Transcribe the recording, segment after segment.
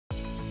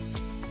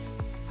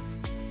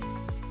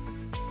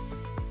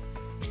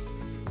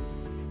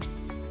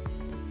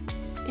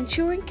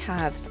Ensuring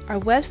calves are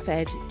well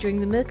fed during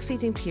the milk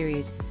feeding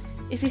period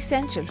is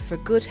essential for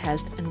good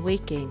health and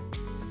weight gain.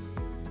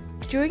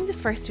 During the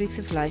first weeks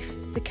of life,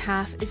 the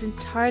calf is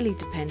entirely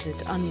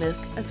dependent on milk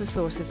as a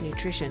source of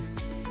nutrition.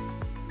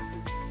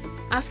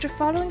 After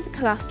following the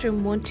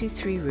colostrum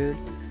 1-2-3 rule,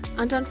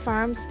 and on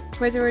farms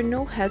where there are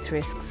no health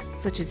risks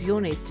such as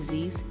Johne's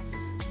disease,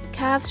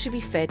 calves should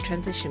be fed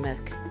transition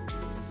milk.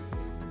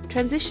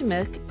 Transition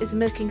milk is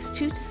milkings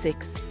 2 to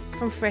 6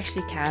 from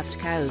freshly calved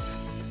cows.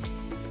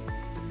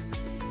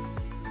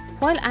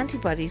 While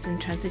antibodies in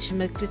transition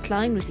milk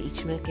decline with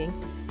each milking,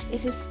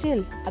 it is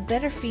still a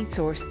better feed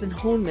source than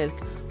whole milk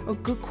or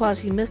good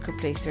quality milk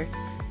replacer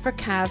for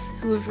calves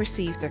who have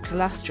received their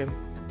colostrum.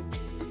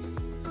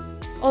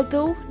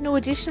 Although no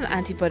additional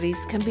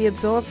antibodies can be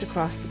absorbed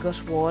across the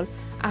gut wall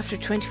after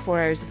 24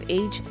 hours of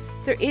age,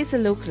 there is a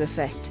local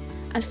effect,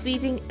 and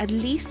feeding at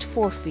least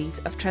 4 feeds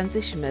of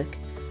transition milk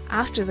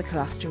after the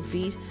colostrum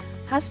feed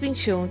has been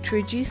shown to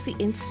reduce the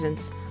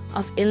incidence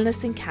of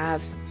illness in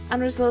calves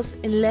and results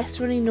in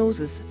less runny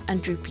noses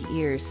and droopy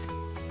ears.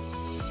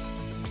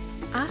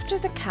 After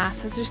the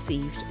calf has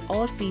received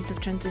all feeds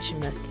of transition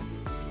milk,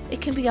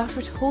 it can be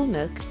offered whole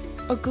milk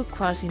or good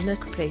quality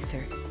milk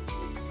replacer.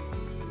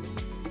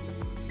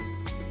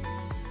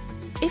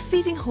 If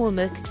feeding whole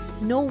milk,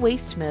 no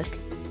waste milk,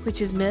 which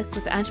is milk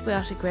with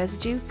antibiotic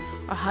residue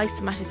or high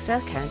somatic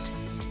cell count,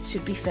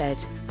 should be fed.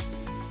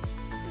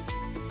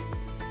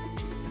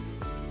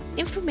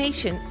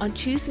 Information on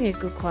choosing a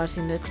good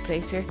quality milk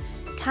replacer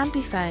can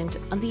be found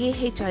on the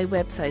AHI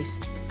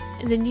website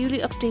in the newly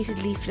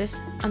updated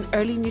leaflet on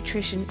early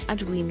nutrition and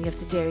weaning of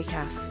the dairy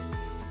calf.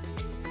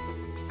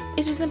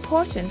 It is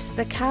important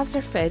that calves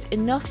are fed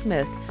enough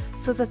milk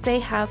so that they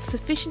have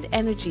sufficient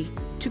energy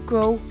to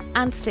grow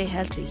and stay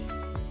healthy.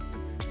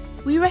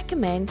 We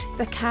recommend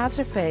that calves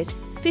are fed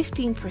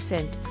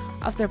 15%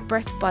 of their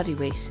birth body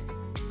weight.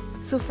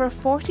 So for a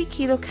 40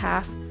 kilo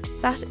calf,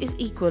 that is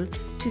equal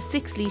to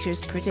 6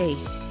 litres per day,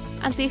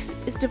 and this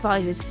is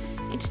divided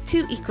into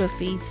 2 equal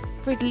feeds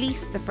for at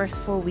least the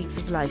first 4 weeks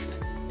of life.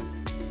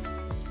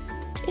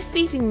 If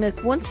feeding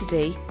milk once a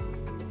day,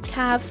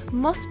 calves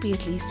must be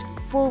at least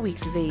 4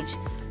 weeks of age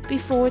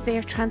before they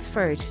are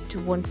transferred to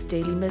once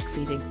daily milk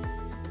feeding.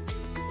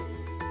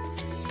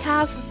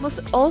 Calves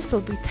must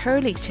also be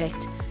thoroughly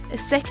checked a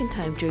second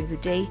time during the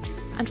day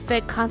and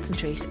fed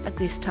concentrate at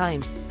this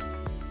time.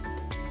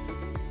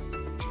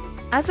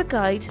 As a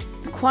guide,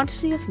 the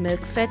quantity of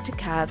milk fed to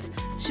calves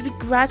should be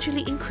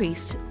gradually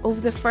increased over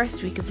the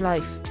first week of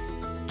life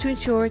to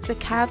ensure that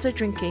calves are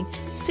drinking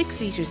 6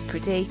 litres per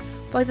day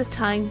by the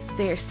time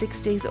they are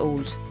 6 days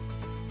old.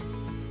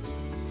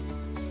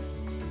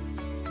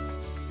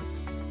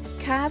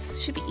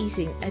 Calves should be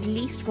eating at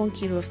least 1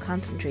 kilo of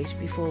concentrate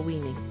before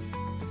weaning.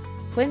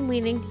 When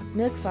weaning,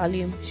 milk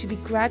volume should be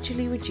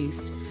gradually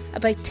reduced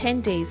about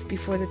 10 days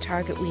before the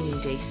target weaning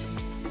date.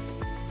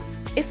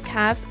 If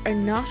calves are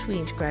not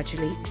weaned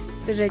gradually,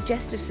 their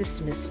digestive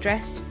system is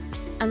stressed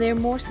and they are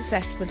more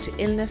susceptible to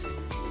illness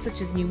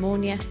such as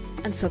pneumonia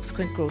and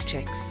subsequent growth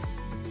checks.